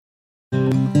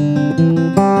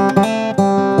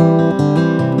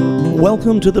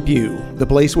Welcome to The Pew, the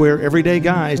place where everyday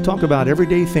guys talk about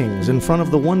everyday things in front of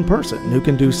the one person who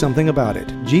can do something about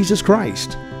it, Jesus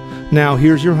Christ. Now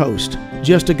here's your host,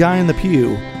 just a guy in the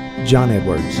pew, John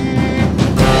Edwards.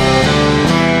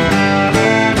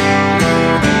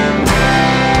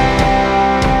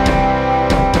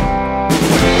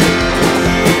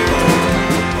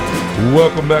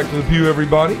 Welcome back to The Pew,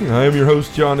 everybody. I am your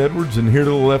host, John Edwards, and here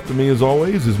to the left of me, as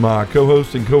always, is my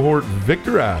co-host and cohort,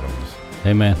 Victor Adams.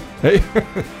 Hey, man. Hey,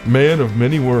 man of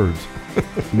many words.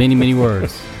 many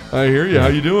words. I hear you. Yeah. How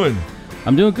you doing?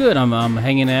 I'm doing good. I'm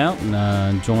hanging out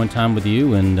and enjoying time with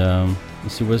you, and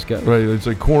let's see where this goes. Right, it's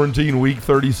like quarantine week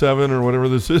 37 or whatever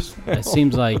this is now. It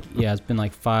seems like, it's been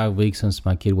like 5 weeks since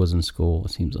my kid was in school,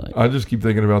 it seems like. I just keep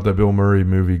thinking about that Bill Murray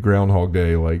movie, Groundhog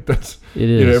Day. Like, that's, it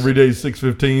is. Every day is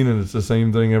 6:15 and it's the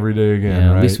same thing every day again, Yeah,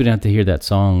 right? at least we don't have to hear that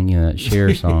song, that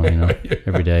Cher song, Yeah.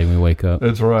 every day when we wake up.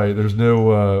 That's right. There's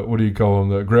no, what do you call them,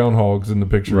 the groundhogs in the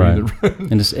picture Right. either.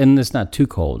 and it's not too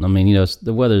cold. I mean,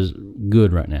 the weather's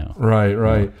good right now. Right.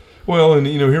 Yeah. Well, and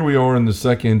here we are in the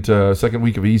second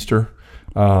week of Easter.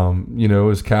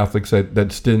 As Catholics, that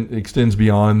extends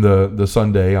beyond the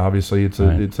Sunday. Obviously, it's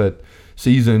that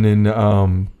season in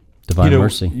Divine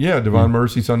Mercy. Yeah, Divine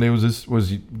Mercy Sunday was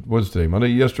today, Monday,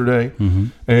 yesterday,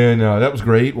 and that was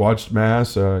great. Watched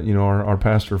Mass. Our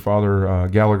pastor, Father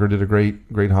Gallagher, did a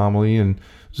great homily, and it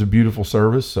was a beautiful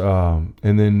service. And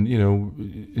then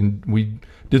and we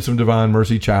did some Divine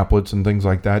Mercy chaplets and things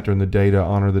like that during the day to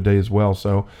honor the day as well.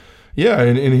 So. Yeah,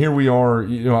 and here we are.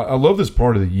 I love this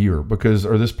part of the year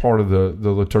or this part of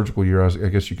the liturgical year, I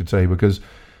guess you could say, because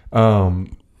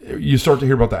you start to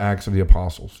hear about the Acts of the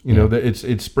Apostles. That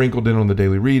it's sprinkled in on the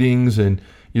daily readings, and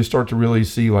you start to really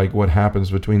see like what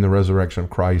happens between the resurrection of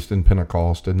Christ and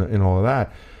Pentecost and all of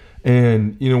that.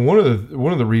 And one of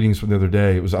the readings from the other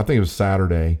day, I think it was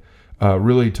Saturday,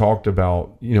 really talked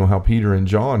about how Peter and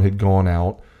John had gone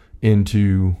out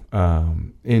into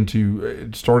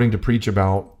starting to preach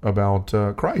about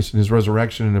Christ and his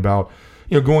resurrection, and about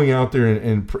going out there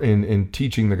and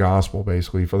teaching the gospel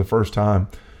basically for the first time,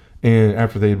 and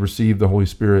after they had received the Holy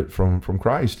Spirit from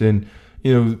Christ. And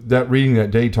that reading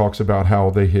that day talks about how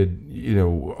they had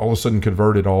all of a sudden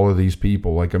converted all of these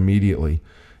people like immediately,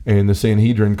 and the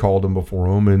Sanhedrin called them before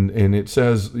them, and it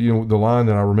says the line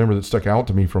that I remember that stuck out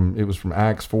to me from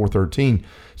Acts 4:13.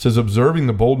 Says, observing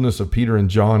the boldness of Peter and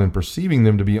John and perceiving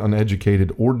them to be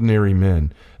uneducated, ordinary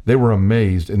men, they were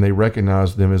amazed, and they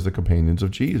recognized them as the companions of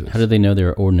Jesus. How did they know they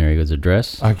were ordinary? Was it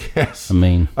dress? I guess.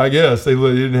 I guess they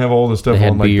didn't have all the stuff they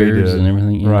on like they did. and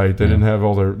everything. Right. They didn't have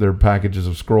all their packages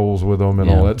of scrolls with them and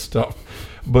all that stuff.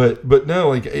 But no,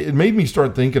 like it made me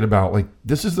start thinking about like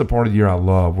this is the part of the year I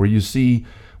love, where you see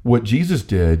what Jesus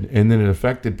did, and then it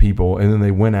affected people, and then they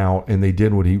went out and they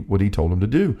did what he told them to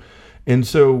do. And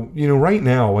so, right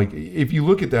now, like if you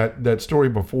look at that story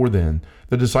before then,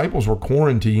 the disciples were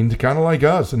quarantined kind of like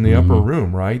us in the upper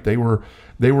room, right? They were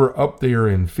up there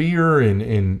in fear,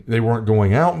 and they weren't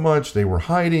going out much. They were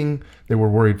hiding. They were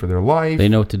worried for their life. They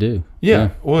know what to do. Yeah.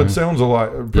 Well, it sounds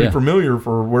pretty familiar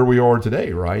for where we are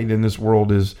today, right? And this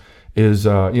world is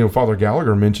Father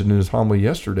Gallagher mentioned in his homily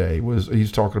yesterday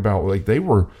he's talking about like they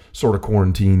were sort of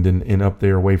quarantined and up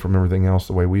there away from everything else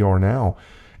the way we are now.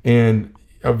 And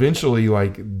eventually,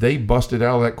 like, they busted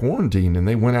out of that quarantine and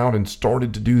they went out and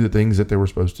started to do the things that they were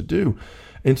supposed to do.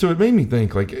 And so it made me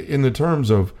think, like, in the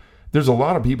terms of, there's a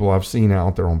lot of people I've seen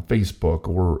out there on Facebook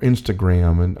or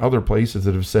Instagram and other places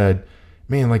that have said,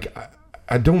 man, like,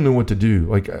 I don't know what to do.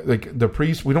 Like the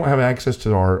priest, we don't have access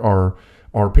to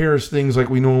our parish things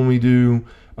like we normally do.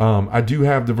 I do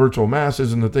have the virtual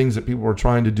masses and the things that people are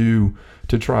trying to do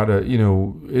to try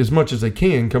to, as much as they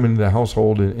can come into the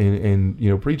household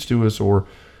and preach to us or,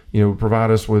 provide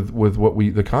us with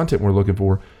the content we're looking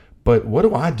for. But what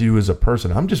do I do as a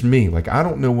person? I'm just me. Like, I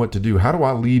don't know what to do. How do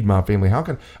I lead my family?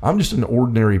 I'm just an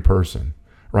ordinary person,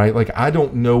 right? Like, I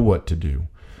don't know what to do.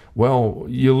 Well,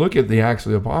 you look at the Acts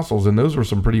of the Apostles, and those were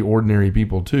some pretty ordinary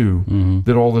people too,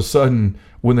 that all of a sudden,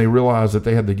 when they realized that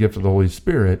they had the gift of the Holy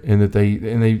Spirit and that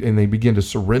they began to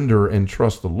surrender and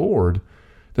trust the Lord,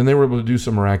 then they were able to do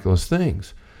some miraculous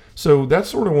things. So that's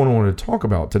sort of what I wanted to talk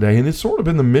about today. And it's sort of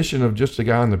been the mission of Just a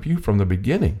Guy in the Pew from the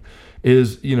beginning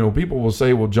is, people will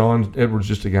say, well, John Edwards,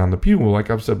 Just a Guy in the Pew. Well, like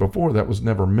I've said before, that was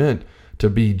never meant to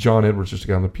be John Edwards, Just a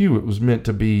Guy in the Pew. It was meant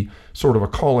to be sort of a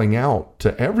calling out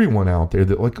to everyone out there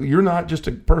that, like, you're not just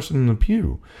a person in the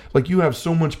pew. Like, you have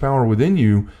so much power within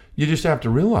you. You just have to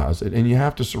realize it, and you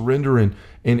have to surrender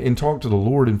and talk to the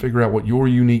Lord and figure out what your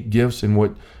unique gifts and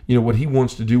what he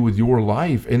wants to do with your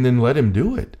life, and then let him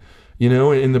do it. You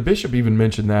know, and the bishop even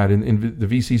mentioned that in the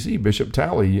VCC, Bishop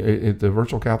Talley at the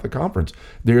Virtual Catholic Conference.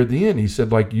 There at the end, he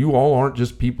said, like, you all aren't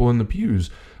just people in the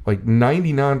pews. Like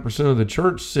 99% of the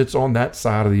church sits on that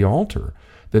side of the altar.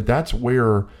 That's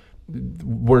where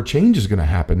change is going to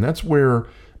happen. That's where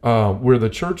the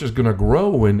church is going to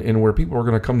grow and where people are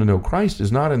going to come to know Christ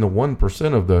is not in the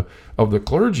 1% of the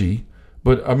clergy.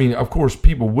 But I mean, of course,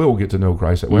 people will get to know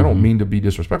Christ. I don't mean to be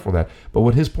disrespectful of that. But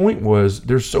what his point was,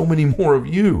 there's so many more of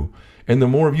you. And the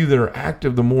more of you that are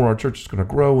active, the more our church is going to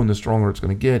grow and the stronger it's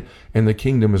going to get. And the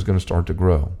kingdom is going to start to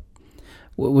grow.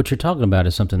 What you're talking about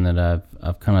is something that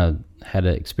I've kind of had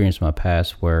an experience in my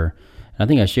past where, I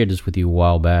think I shared this with you a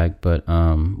while back, but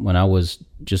when I was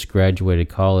just graduated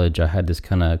college, I had this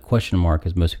kind of question mark,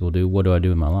 as most people do. What do I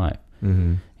do in my life?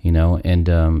 Mm-hmm. You know,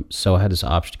 and so I had this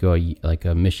option to go like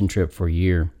a mission trip for a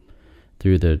year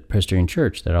through the Presbyterian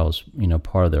Church that I was, you know,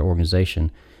 part of their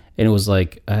organization. And it was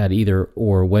like I had either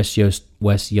or West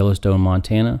Yellowstone,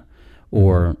 Montana,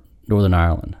 or Northern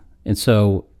Ireland. And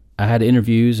so I had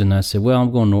interviews, and I said, well,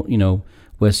 I'm going, you know,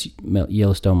 West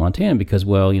Yellowstone, Montana, because,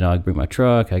 well, you know, I bring my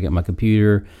truck, I get my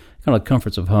computer, kind of the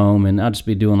comforts of home, and I'll just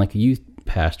be doing like a youth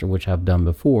pastor, which I've done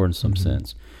before in some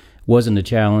sense. Wasn't a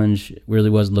challenge, really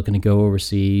wasn't looking to go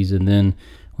overseas. And then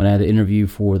when I had an interview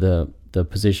for the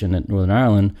position at Northern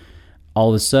Ireland, all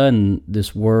of a sudden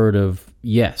this word of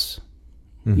yes,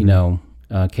 you know,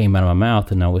 came out of my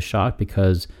mouth, and I was shocked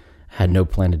because I had no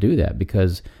plan to do that,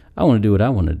 because I want to do what I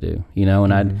want to do, you know,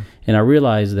 and I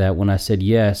realized that when I said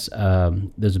yes,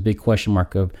 there's a big question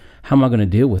mark of how am I going to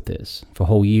deal with this for a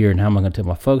whole year, and how am I going to tell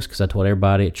my folks, because I told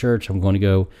everybody at church I'm going to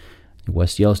go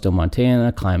West Yellowstone,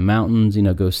 Montana, climb mountains, you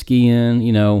know, go skiing,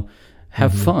 you know,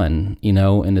 have fun, you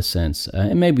know, in a sense,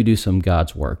 and maybe do some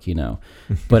God's work, you know.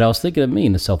 But I was thinking of me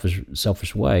in a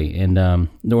selfish way, and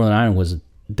Northern Ireland was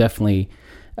definitely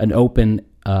an open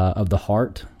of the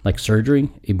heart, like surgery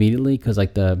immediately, because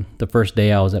like the first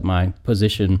day I was at my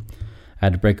position, I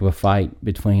had to break up a fight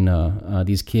between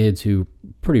these kids who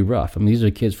pretty rough. I mean, these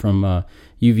are kids from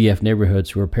UVF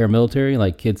neighborhoods who are paramilitary,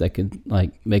 like kids that could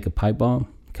like make a pipe bomb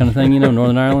kind of thing, you know,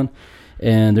 Northern Ireland.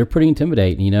 And they're pretty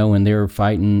intimidating, you know, and they're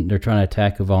fighting, they're trying to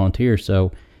attack a volunteer.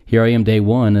 So here I am, day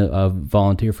one, a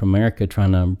volunteer from America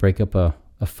trying to break up a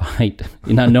fight,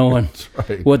 not knowing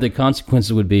what the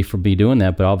consequences would be for me doing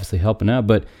that, but obviously helping out.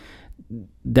 But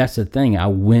that's the thing. I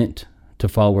went to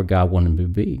follow where God wanted me to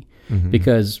be,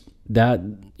 because that,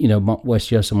 you know, West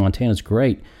Yellowstone, Montana is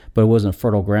great, but it wasn't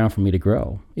fertile ground for me to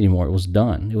grow anymore. It was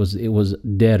done. It was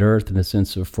dead earth in the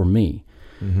sense of for me.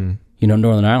 You know,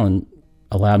 Northern Ireland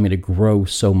allowed me to grow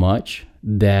so much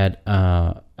that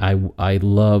I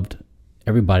loved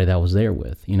everybody that I was there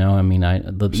with, you know. I mean,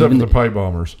 except for the pipe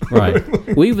bombers, right?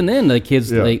 Well, even then, the kids,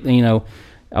 they, you know,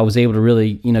 I was able to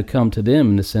really, you know, come to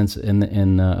them in the sense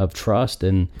of trust,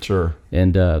 and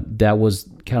and that was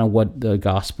kind of what the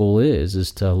gospel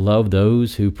is to love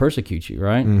those who persecute you,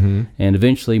 right? And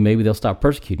eventually, maybe they'll stop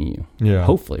persecuting you. Yeah,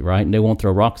 hopefully, right? And they won't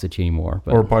throw rocks at you anymore,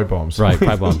 or pipe bombs, right?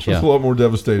 Pipe bombs, yeah, it's a lot more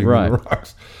devastating than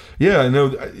rocks. Yeah,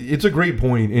 no, it's a great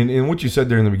point, and what you said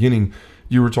there in the beginning.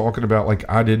 You were talking about, like,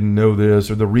 I didn't know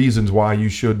this, or the reasons why you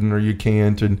shouldn't or you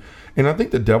can't. And I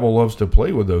think the devil loves to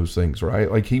play with those things, right?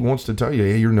 Like, he wants to tell you,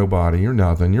 hey, you're nobody, you're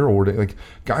nothing, you're ordinary. Like,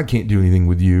 God can't do anything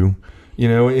with you, you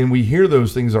know? And we hear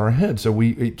those things in our head, so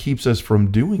it keeps us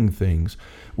from doing things.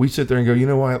 We sit there and go, you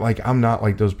know what? Like, I'm not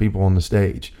like those people on the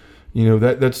stage. You know,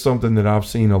 that's something that I've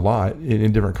seen a lot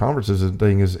in different conferences and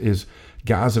things is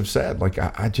guys have said, like,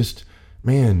 I just...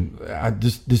 man,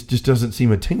 this just doesn't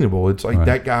seem attainable. It's like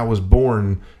that guy was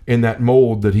born in that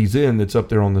mold that he's in, that's up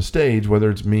there on the stage,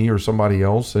 whether it's me or somebody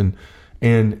else, and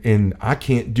I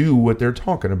can't do what they're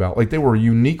talking about. Like, they were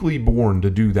uniquely born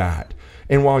to do that.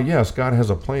 And while, yes, God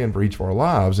has a plan for each of our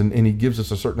lives, and he gives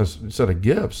us a certain set of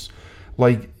gifts,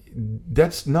 like,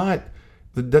 there's not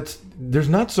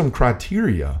some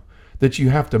criteria that you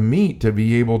have to meet to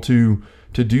be able to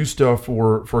do stuff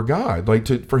for God, like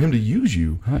for him to use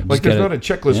you. Right, like, there's not a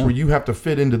checklist where you have to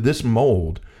fit into this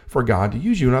mold for God to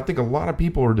use you. And I think a lot of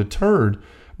people are deterred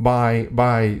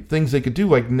by things they could do,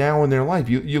 like now in their life.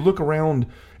 You look around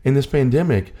in this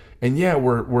pandemic, and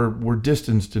we're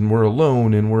distanced, and we're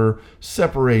alone, and we're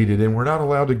separated, and we're not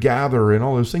allowed to gather, and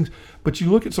all those things. But you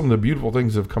look at some of the beautiful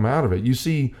things that have come out of it. You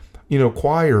see, you know,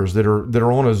 choirs that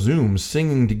are on a Zoom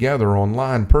singing together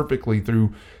online perfectly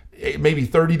through maybe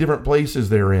 30 different places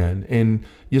they're in, and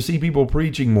you see people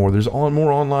preaching more. There's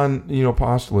more online, you know,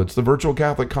 apostolates. The Virtual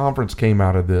Catholic Conference came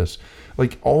out of this,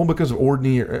 like, all because of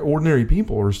ordinary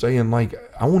people are saying, like,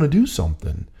 I want to do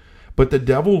something. But the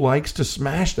devil likes to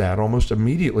smash that almost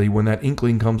immediately when that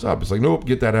inkling comes up. It's like, nope,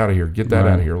 get that out of here. Get that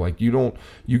out of here. Like, you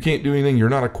can't do anything. You're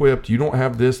not equipped. You don't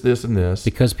have this, and this.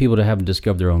 Because people haven't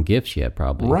discovered their own gifts yet,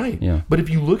 probably. Right. Yeah. But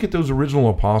if you look at those original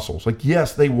apostles, like,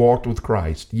 yes, they walked with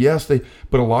Christ. Yes,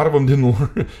 but a lot of them didn't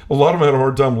learn. A lot of them had a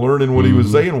hard time learning what he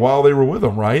was saying while they were with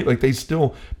him, right? Like,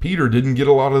 Peter didn't get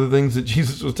a lot of the things that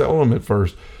Jesus was telling him at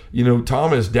first.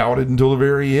 Thomas doubted until the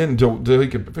very end, until he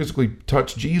could physically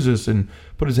touch Jesus and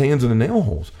put his hands in the nail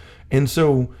holes. And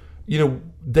so,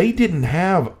 they didn't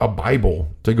have a Bible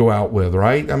to go out with,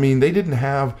 right? I mean, they didn't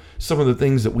have some of the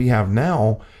things that we have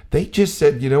now. They just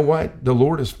said, you know what? The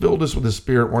Lord has filled us with His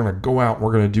Spirit. We're going to go out and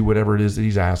we're going to do whatever it is that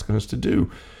He's asking us to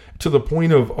do, to the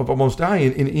point of almost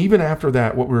dying. And even after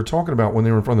that, what we were talking about when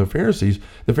they were in front of the Pharisees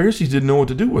didn't know what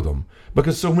to do with them,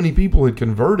 because so many people had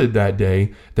converted that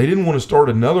day. They didn't want to start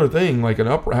another thing like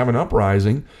have an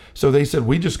uprising. So they said,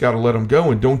 we just got to let them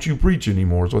go, and don't you preach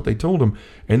anymore, is what they told them.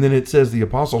 And then it says the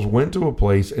apostles went to a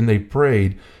place and they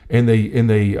prayed and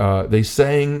they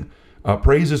sang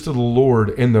praises to the Lord,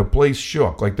 and the place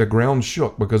shook, like the ground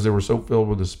shook, because they were so filled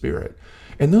with the Spirit.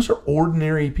 And those are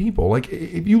ordinary people. Like,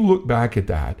 if you look back at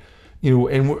that,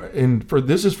 and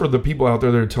this is for the people out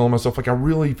there that are telling myself, like, I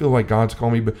really feel like God's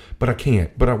calling me, but I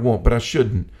can't, but I won't, but I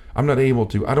shouldn't. I'm not able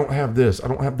to. I don't have this. I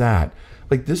don't have that.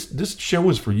 Like, this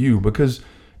show is for you, because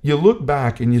you look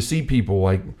back and you see people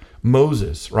like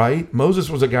Moses, right? Moses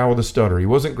was a guy with a stutter. He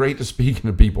wasn't great to speaking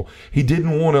to people. He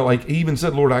didn't want to, he even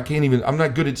said, Lord, I'm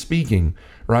not good at speaking,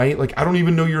 right? Like, I don't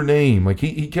even know your name. Like,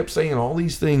 he kept saying all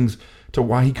these things to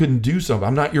why he couldn't do something.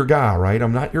 I'm not your guy, right?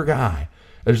 I'm not your guy.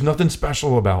 There's nothing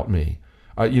special about me.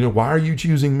 Why are you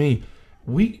choosing me?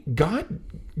 God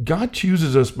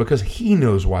chooses us because He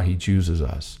knows why He chooses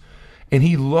us. And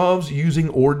He loves using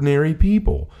ordinary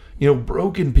people,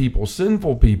 broken people,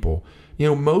 sinful people.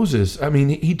 Moses,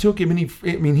 he took him and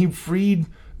he freed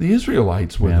the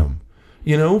Israelites with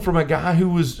him, from a guy who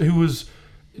was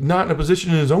not in a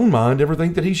position in his own mind to ever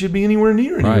think that he should be anywhere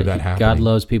near any of that happening. God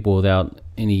loves people without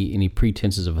any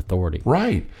pretenses of authority.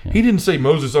 Right. Yeah. He didn't say,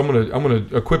 Moses, I'm gonna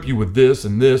equip you with this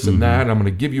and this and that, and I'm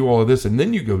gonna give you all of this, and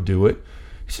then you go do it.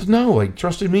 He says, no,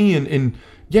 trust in me, and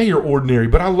yeah, you're ordinary,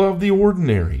 but I love the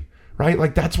ordinary, right?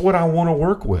 Like, that's what I want to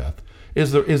work with,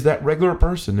 is that regular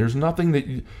person. There's nothing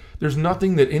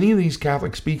that any of these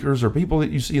Catholic speakers or people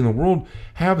that you see in the world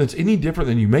have that's any different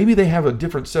than you. Maybe they have a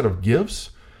different set of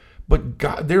gifts, but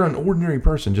God, they're an ordinary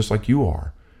person just like you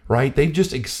are, right? They've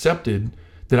just accepted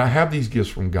that I have these gifts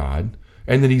from God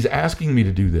and that He's asking me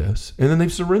to do this, and then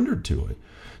they've surrendered to it.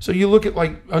 So you look at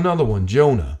like another one,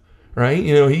 Jonah, right?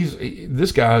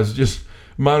 This guy's just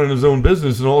minding his own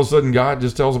business, and all of a sudden God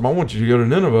just tells him, I want you to go to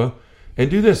Nineveh and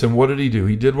do this. And what did he do?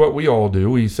 He did what we all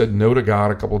do. He said no to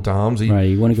God a couple of times. Right.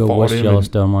 You want to go west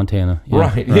Yellowstone, Montana. Yeah,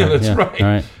 right. Yeah, that's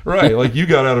right. Right. Like, you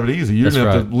got out of it easy. You didn't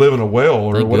have to live in a well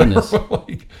or whatever.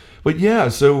 But yeah,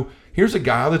 so here's a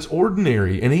guy that's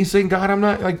ordinary, and he's saying, God, I'm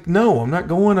not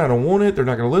going. I don't want it. They're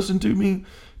not going to listen to me.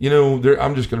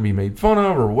 I'm just going to be made fun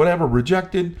of or whatever,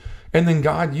 rejected. And then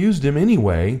God used him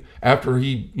anyway after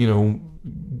he,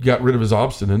 got rid of his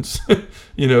obstinance,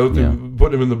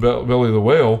 put him in the belly of the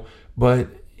whale. But,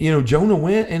 Jonah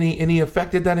went and he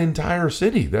affected that entire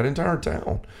city, that entire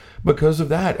town, because of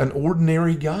that, an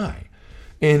ordinary guy.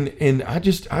 And I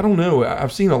don't know.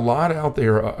 I've seen a lot out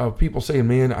there of people saying,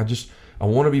 man, I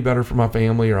want to be better for my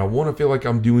family, or I want to feel like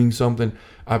I'm doing something.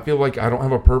 I feel like I don't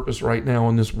have a purpose right now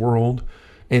in this world.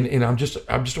 And I'm just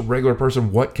a regular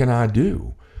person. What can I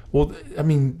do? Well,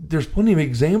 there's plenty of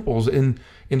examples in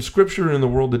Scripture and in the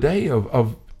world today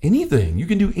of anything. You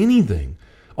can do anything.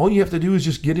 All you have to do is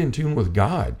just get in tune with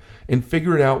God and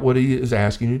figure it out what He is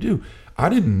asking you to do. I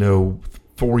didn't know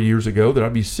 4 years ago that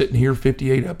I'd be sitting here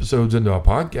 58 episodes into a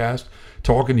podcast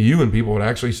talking to you, and people would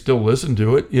actually still listen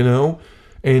to it,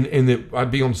 and that I'd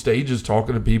be on stages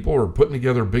talking to people or putting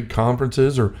together big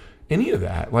conferences or any of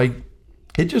that. Like,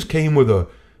 it just came with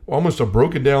almost a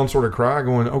broken down sort of cry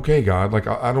going, okay, God, like,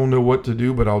 I don't know what to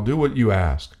do, but I'll do what you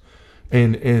ask.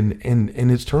 And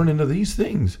it's turned into these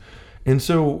things. And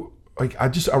so, like,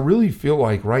 I really feel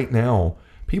like right now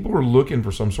people are looking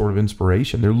for some sort of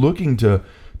inspiration. They're looking to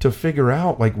figure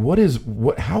out, like,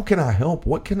 how can I help?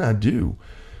 What can I do?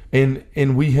 And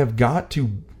we have got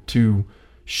to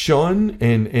shun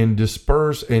and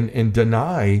disperse and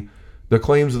deny the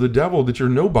claims of the devil that you're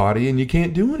nobody and you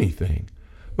can't do anything,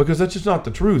 because that's just not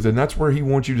the truth. And that's where he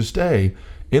wants you to stay,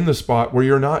 in the spot where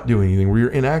you're not doing anything, where you're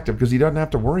inactive, because he doesn't have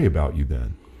to worry about you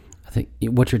then. I think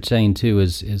what you're saying too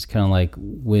is kind of like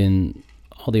when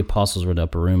all the apostles were in the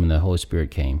upper room and the Holy Spirit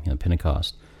came,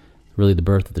 Pentecost, really the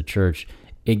birth of the church.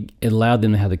 It allowed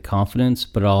them to have the confidence,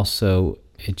 but also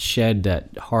it shed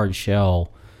that hard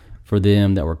shell for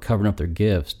them that were covering up their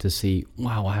gifts to see,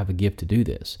 wow, I have a gift to do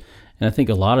this. And I think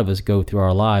a lot of us go through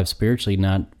our lives spiritually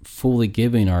not fully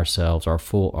giving ourselves our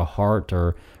heart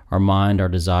or our mind, our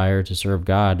desire to serve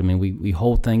God. I mean, we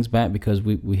hold things back because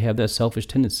we have that selfish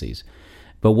tendencies.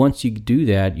 But once you do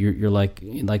that, you're like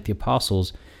the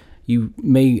apostles, you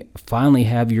may finally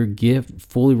have your gift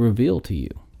fully revealed to you.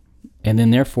 And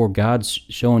then therefore God's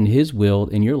showing his will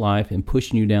in your life and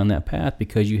pushing you down that path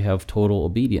because you have total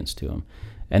obedience to him.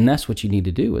 And that's what you need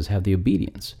to do, is have the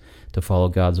obedience to follow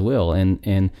God's will.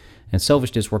 And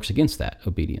selfishness works against that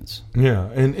obedience. Yeah.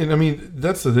 And I mean,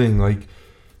 that's the thing, like,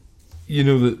 you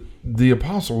know, the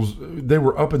apostles, they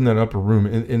were up in that upper room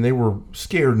and they were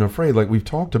scared and afraid, like we've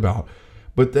talked about.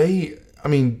 But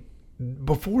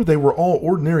before they were all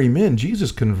ordinary men,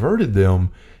 Jesus converted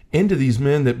them into these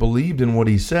men that believed in what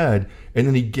he said, and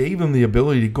then he gave them the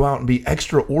ability to go out and be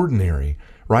extraordinary,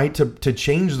 right? To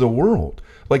change the world.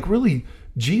 Like, really,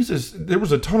 Jesus, there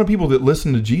was a ton of people that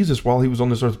listened to Jesus while he was on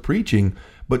this earth preaching,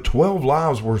 but 12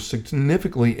 lives were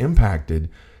significantly impacted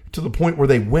to the point where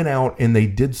they went out and they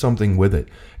did something with it.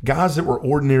 Guys that were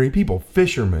ordinary people,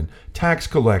 fishermen, tax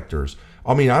collectors.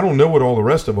 I mean, I don't know what all the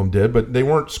rest of them did, but they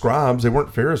weren't scribes, they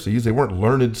weren't Pharisees, they weren't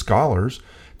learned scholars.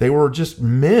 They were just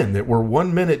men that were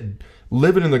 1 minute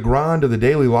living in the grind of the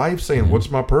daily life saying,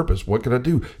 what's my purpose? What can I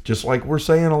do? Just like we're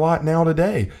saying a lot now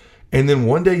today. And then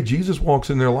one day Jesus walks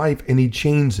in their life and he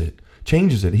changes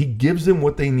it. He gives them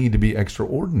what they need to be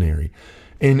extraordinary.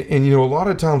 And you know, a lot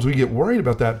of times we get worried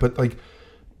about that,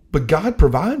 but God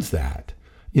provides that.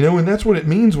 You know, and that's what it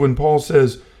means when Paul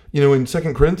says, you know, in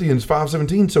 2 Corinthians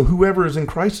 5:17, so whoever is in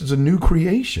Christ is a new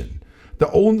creation. The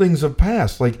old things have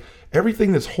passed. Like,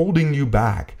 everything that's holding you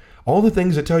back, all the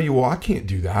things that tell you, well, I can't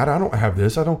do that, I don't have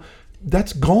this,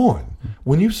 that's gone.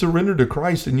 When you've surrendered to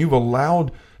Christ and you've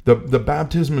allowed the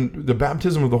baptism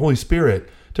of the Holy Spirit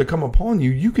to come upon you,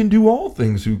 you can do all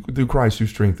things through Christ who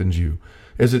strengthens you,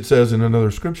 as it says in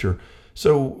another scripture.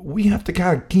 So we have to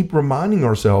kind of keep reminding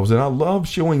ourselves, and I love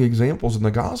showing examples in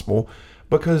the gospel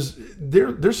because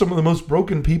they're some of the most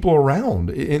broken people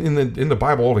around in the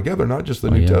Bible altogether, not just the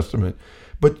New Testament.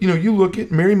 But, you know, you look at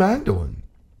Mary Magdalene.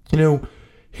 You know,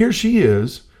 here she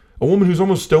is, a woman who's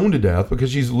almost stoned to death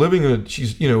because she's living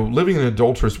in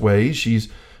adulterous ways. She's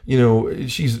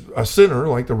a sinner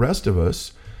like the rest of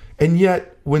us. And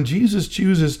yet, when Jesus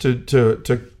chooses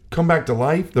to come back to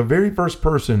life, the very first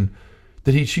person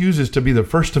that he chooses to be the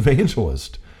first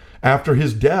evangelist after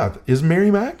his death is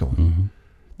Mary Magdalene. Mm-hmm.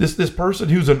 This person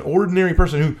who's an ordinary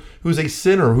person, who's a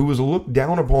sinner, who was looked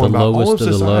down upon by all of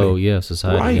society. The low,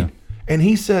 society. Right. Yeah. And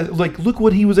he said, like, look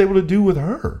what he was able to do with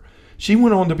her. She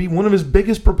went on to be one of his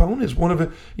biggest proponents.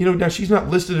 Now she's not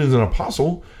listed as an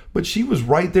apostle, but she was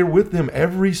right there with them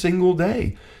every single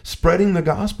day, spreading the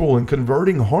gospel and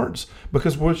converting hearts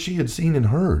because of what she had seen and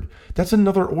heard. That's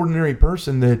another ordinary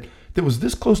person that was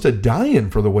this close to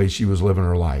dying for the way she was living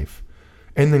her life.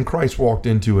 And then Christ walked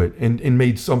into it and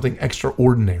made something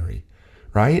extraordinary,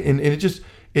 right? And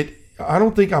I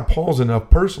don't think I pause enough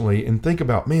personally and think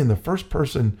about, man, the first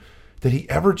person that he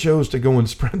ever chose to go and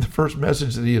spread the first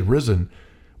message that he had risen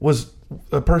was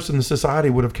a person the society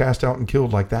would have cast out and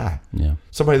killed like that. Yeah.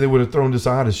 Somebody they would have thrown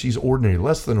aside as she's ordinary,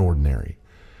 less than ordinary.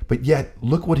 But yet,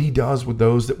 look what he does with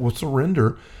those that will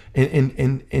surrender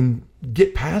and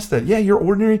get past that. Yeah, you're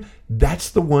ordinary. That's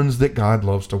the ones that God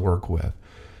loves to work with.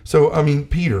 So, I mean,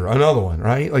 Peter, another one,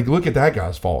 right? Like, look at that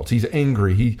guy's faults. He's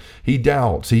angry. He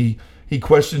doubts. He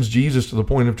questions Jesus to the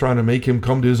point of trying to make him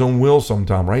come to his own will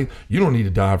sometime, right? You don't need to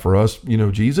die for us,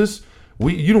 Jesus.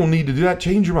 You don't need to do that.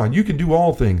 Change your mind. You can do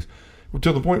all things.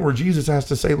 To the point where Jesus has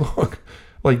to say, look,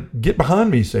 like, get behind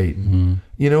me, Satan.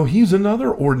 Mm-hmm. He's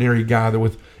another ordinary guy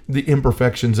with the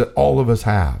imperfections that all of us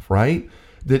have, right?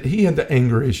 That he had the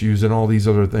anger issues and all these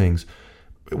other things.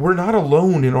 We're not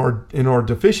alone in our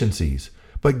deficiencies.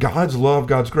 But God's love,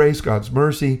 God's grace, God's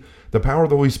mercy, the power of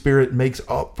the Holy Spirit makes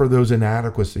up for those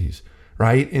inadequacies,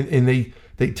 right? And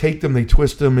they take them, they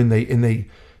twist them, and they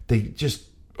just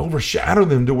overshadow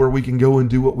them to where we can go and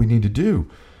do what we need to do.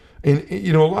 And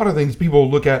a lot of things people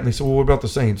look at and they say, well, what about the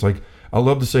saints? Like, I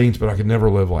love the saints, but I could never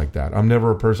live like that. I'm never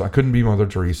a person. I couldn't be Mother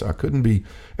Teresa. I couldn't be.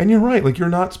 And you're right. Like, you're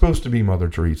not supposed to be Mother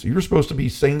Teresa. You're supposed to be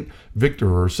Saint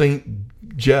Victor or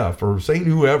Saint Jeff or Saint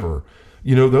whoever.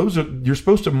 You're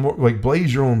supposed to like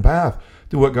blaze your own path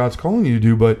to what God's calling you to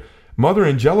do. But Mother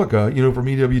Angelica, from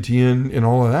EWTN and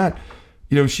all of that,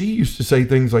 she used to say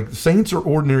things like, saints are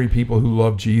ordinary people who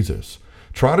love Jesus,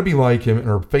 try to be like him, and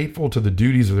are faithful to the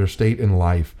duties of their state in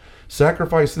life,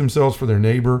 sacrifice themselves for their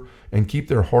neighbor, and keep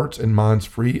their hearts and minds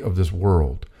free of this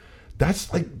world.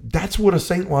 That's what a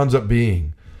saint winds up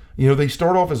being. They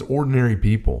start off as ordinary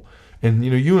people. And,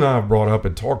 you and I have brought up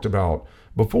and talked about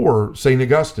before St.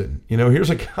 Augustine. Here's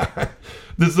a guy,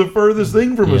 this is the furthest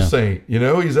thing from a saint.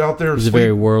 He's out there. He's a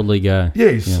very worldly guy.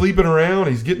 Yeah, he's sleeping around.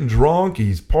 He's getting drunk.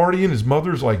 He's partying. His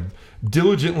mother's like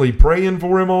diligently praying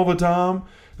for him all the time.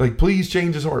 Like, please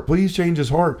change his heart. Please change his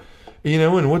heart. And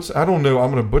I don't know, I'm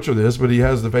going to butcher this, but he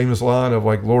has the famous line of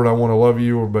like, Lord, I want to love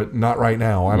you, but not right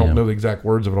now. I don't know the exact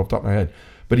words of it off the top of my head.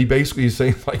 But he basically is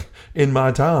saying, like, in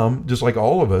my time, just like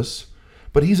all of us,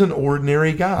 but he's an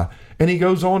ordinary guy. And he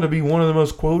goes on to be one of the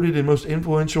most quoted and most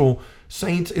influential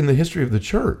saints in the history of the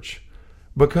church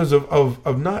because of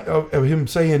him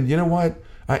saying, you know what,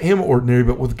 I am ordinary,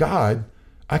 but with God,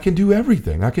 I can do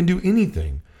everything. I can do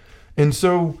anything. And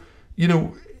so,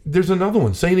 there's another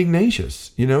one, St.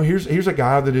 Ignatius. Here's a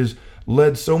guy that has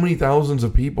led so many thousands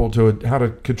of people to how to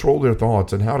control their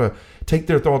thoughts and how to take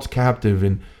their thoughts captive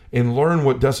and learn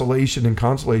what desolation and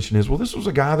consolation is. Well, this was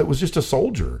a guy that was just a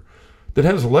soldier that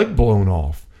had his leg blown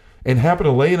off and happened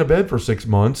to lay in a bed for 6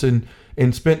 months and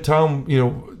spent time,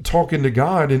 talking to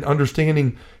God and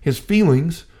understanding his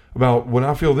feelings about when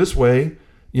I feel this way,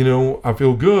 I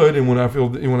feel good. And when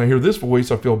I hear this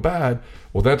voice, I feel bad.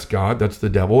 Well, that's God, that's the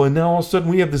devil. And now all of a sudden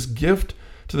we have this gift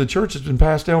to the church that's been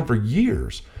passed down for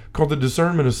years called the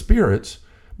discernment of spirits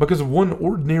because of one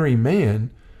ordinary man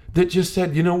that just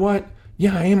said, you know what?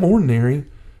 Yeah, I am ordinary,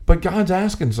 but God's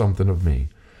asking something of me.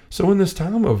 So in this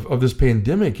time of this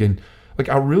pandemic, and like,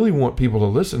 I really want people to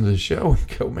listen to the show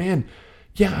and go, man,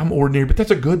 yeah, I'm ordinary, but that's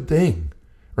a good thing,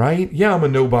 right? Yeah, I'm a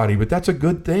nobody, but that's a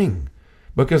good thing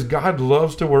because God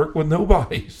loves to work with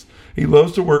nobodies. He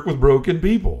loves to work with broken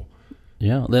people.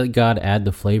 Yeah, let God add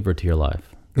the flavor to your life.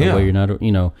 Way you're not,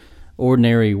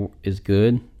 ordinary is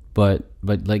good, but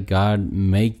let God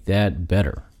make that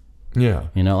better. Yeah.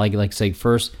 Like say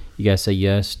first you gotta say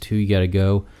yes, 2 you gotta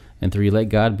go, and 3 let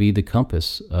God be the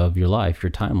compass of your life,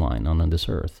 your timeline on this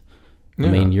earth. Yeah.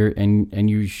 I mean, there's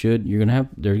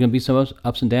gonna be some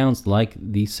ups and downs like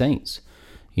these saints,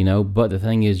 but the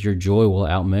thing is your joy will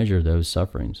outmeasure those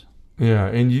sufferings. Yeah,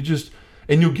 and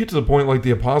you'll get to the point like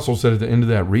the apostle said at the end of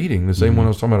that reading, the same one I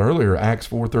was talking about earlier, Acts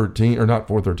 4:13, or not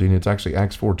 4:13, it's actually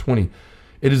Acts 4:20.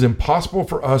 It is impossible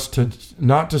for us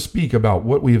not to speak about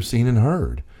what we have seen and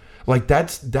heard. Like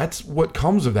that's what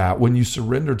comes of that when you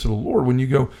surrender to the Lord, when you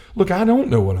go, look, I don't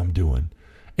know what I'm doing.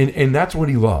 And that's what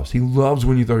he loves. He loves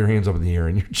when you throw your hands up in the air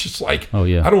and you're just like, oh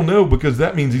yeah, I don't know, because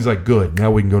that means he's like, good, now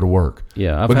we can go to work.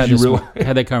 Yeah, I've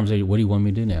had that conversation. What do you want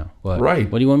me to do now? What? Right.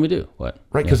 What do you want me to do? What?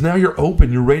 Right, because now you're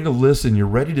open, you're ready to listen, you're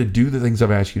ready to do the things I've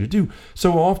asked you to do.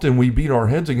 So often we beat our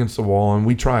heads against the wall and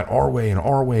we try it our way,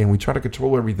 and we try to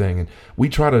control everything, and we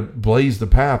try to blaze the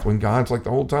path when God's like the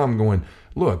whole time going,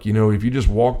 look, if you just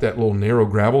walk that little narrow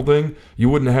gravel thing, you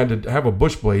wouldn't have had to have a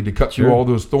bush blade to cut through all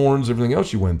those thorns, everything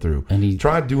else you went through. And he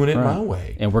tried doing it my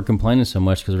way. And we're complaining so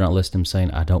much because we're not listening to him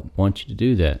saying, I don't want you to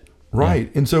do that. Right.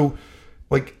 Yeah. And so,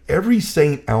 like, every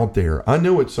saint out there, I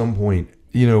know at some point,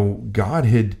 God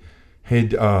had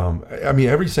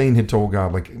every saint had told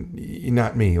God, like,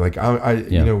 not me. Like,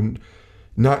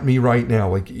 not me right now.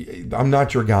 Like, I'm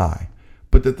not your guy.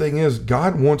 But the thing is,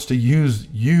 God wants to use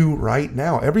you right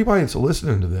now. Everybody that's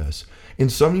listening to this, in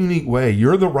some unique way,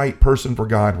 you're the right person for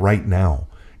God right now.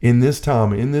 In this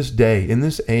time, in this day, in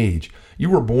this age, you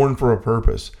were born for a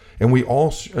purpose. And we all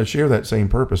share that same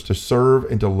purpose, to serve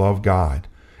and to love God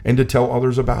and to tell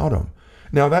others about him.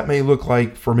 Now, that may look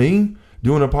like, for me,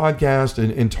 doing a podcast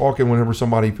and talking whenever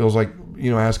somebody feels like,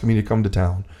 asking me to come to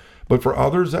town. But for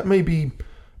others, that may be,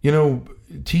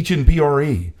 teaching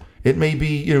PRE. It may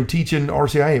be, teaching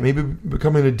RCIA. It may be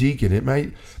becoming a deacon. It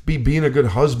might be being a good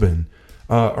husband,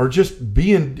 or just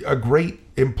being a great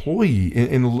employee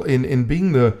and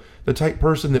being the type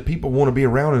person that people want to be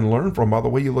around and learn from by the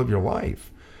way you live your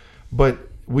life. But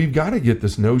we've got to get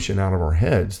this notion out of our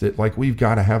heads that, like, we've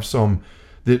got to have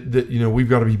we've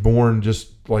got to be born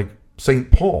just like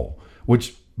St. Paul,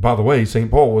 which, by the way,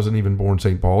 St. Paul wasn't even born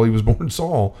St. Paul. He was born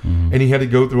Saul, and he had to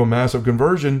go through a massive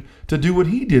conversion to do what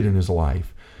he did in his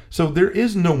life. So there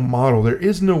is no model, there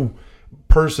is no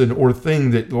person or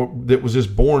thing that was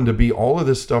just born to be all of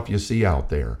this stuff you see out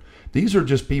there. These are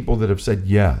just people that have said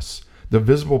yes. The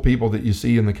visible people that you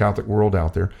see in the Catholic world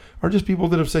out there are just people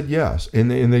that have said yes,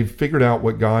 and they've figured out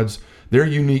what their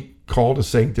unique call to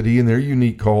sanctity and their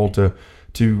unique call to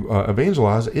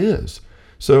evangelize is.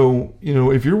 So,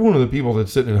 if you're one of the people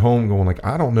that's sitting at home going like,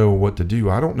 I don't know what to do,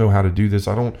 I don't know how to do this,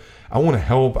 I want to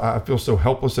help, I feel so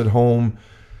helpless at home,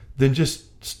 then just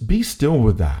be still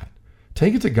with that.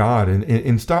 Take it to God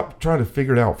and stop trying to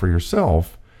figure it out for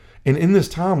yourself. And in this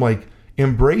time, like,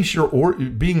 embrace your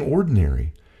being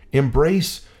ordinary.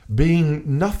 Embrace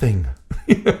being nothing,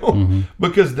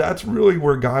 because that's really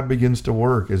where God begins to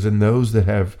work, is in those that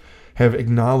have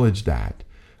acknowledged that.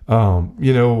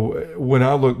 When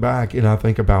I look back and I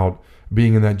think about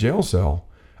being in that jail cell,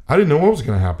 I didn't know what was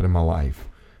going to happen in my life.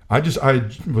 I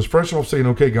was fresh off saying,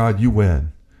 okay, God, you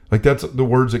win. Like, that's the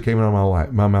words that came out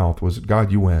of my mouth was,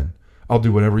 God, you win. I'll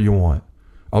do whatever you want.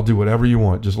 I'll do whatever you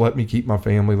want. Just let me keep my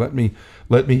family. Let me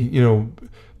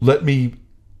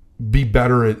be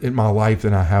better at my life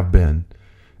than I have been.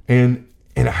 And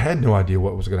I had no idea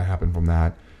what was going to happen from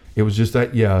that. It was just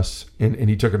that yes. And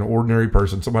he took an ordinary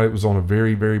person, somebody that was on a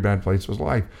very, very bad place of his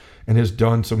life, and has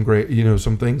done some great,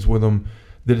 some things with them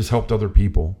that has helped other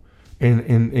people.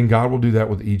 And God will do that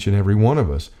with each and every one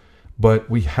of us. But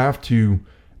we have to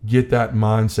get that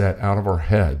mindset out of our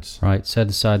heads. Right. Set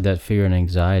aside that fear and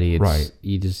anxiety. Right.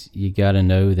 You got to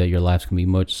know that your life's going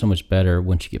to be so much better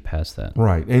once you get past that.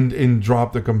 Right. And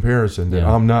drop the comparison that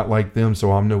I'm not like them,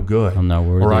 so I'm no good. I'm not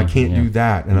worthy. Or I can't do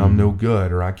that, and I'm no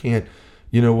good. Or I can't,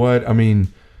 you know what? I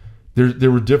mean,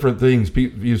 there were different things.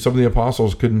 Some of the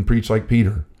apostles couldn't preach like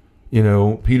Peter.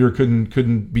 Peter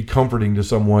couldn't be comforting to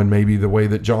someone maybe the way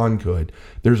that John could.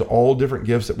 There's all different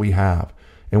gifts that we have.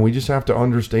 And we just have to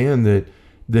understand that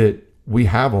we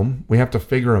have them. We have to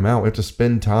figure them out. We have to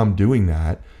spend time doing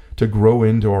that to grow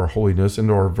into our holiness,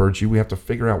 into our virtue. We have to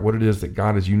figure out what it is that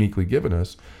God has uniquely given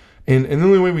us. And the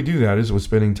only way we do that is with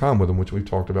spending time with them, which we've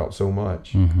talked about so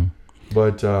much. Mm-hmm.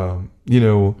 But,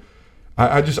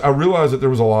 I realized that there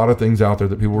was a lot of things out there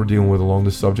that people were dealing with along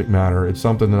this subject matter. It's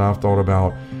something that I've thought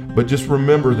about. But just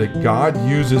remember that God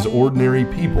uses ordinary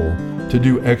people to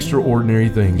do extraordinary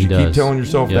things. You keep telling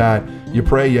yourself that. You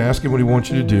pray, you ask Him what He wants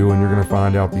you to do, and you're going to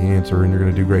find out the answer, and you're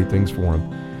going to do great things for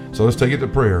Him. So let's take it to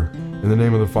prayer. In the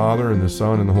name of the Father, and the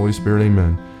Son, and the Holy Spirit,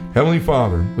 amen. Heavenly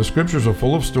Father, the Scriptures are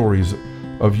full of stories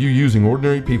of you using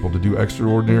ordinary people to do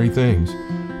extraordinary things.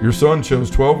 Your Son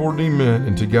chose 12 ordinary men,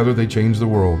 and together they changed the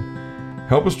world.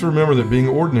 Help us to remember that being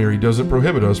ordinary doesn't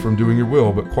prohibit us from doing your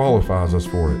will, but qualifies us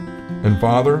for it. And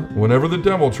Father, whenever the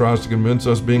devil tries to convince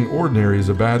us being ordinary is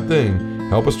a bad thing,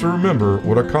 help us to remember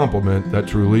what a compliment that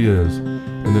truly is.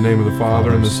 In the name of the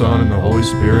Father, and the Son, and the Holy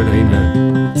Spirit,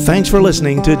 amen. Thanks for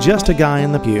listening to Just a Guy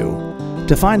in the Pew.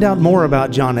 To find out more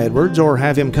about John Edwards or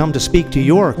have him come to speak to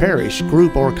your parish,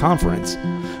 group, or conference,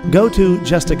 go to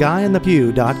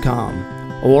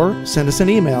justaguyinthepew.com or send us an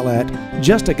email at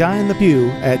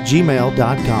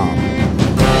justaguyinthepew@gmail.com.